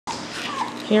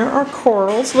Here are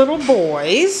Coral's little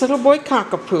boys, little boy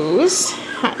Cockapoos.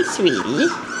 Hi, sweetie.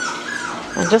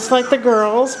 And just like the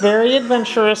girls, very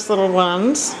adventurous little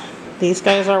ones. These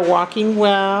guys are walking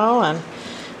well and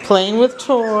playing with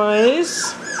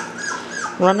toys,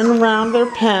 running around their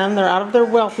pen. They're out of their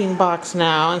whelping box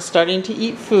now and starting to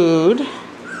eat food.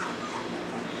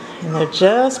 And they're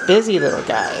just busy little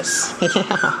guys.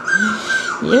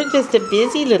 Yeah, you're just a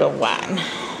busy little one.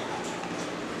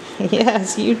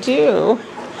 Yes, you do.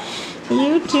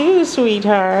 You do,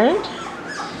 sweetheart.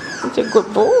 He's a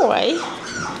good boy.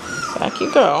 Back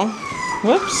you go.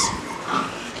 Whoops.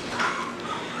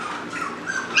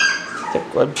 He's a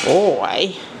good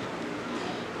boy.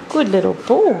 Good little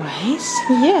boys.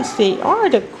 Yes, they are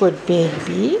the good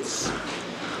babies.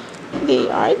 They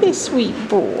are the sweet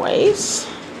boys.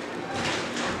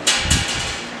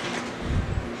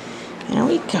 There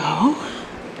we go.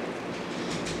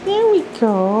 There we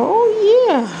go.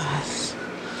 Yes.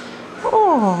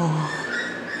 Oh.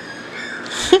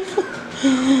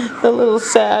 The little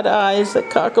sad eyes that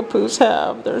Cockapoos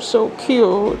have. They're so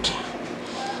cute.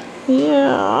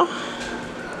 Yeah.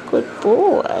 Good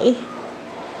boy.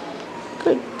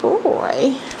 Good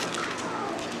boy.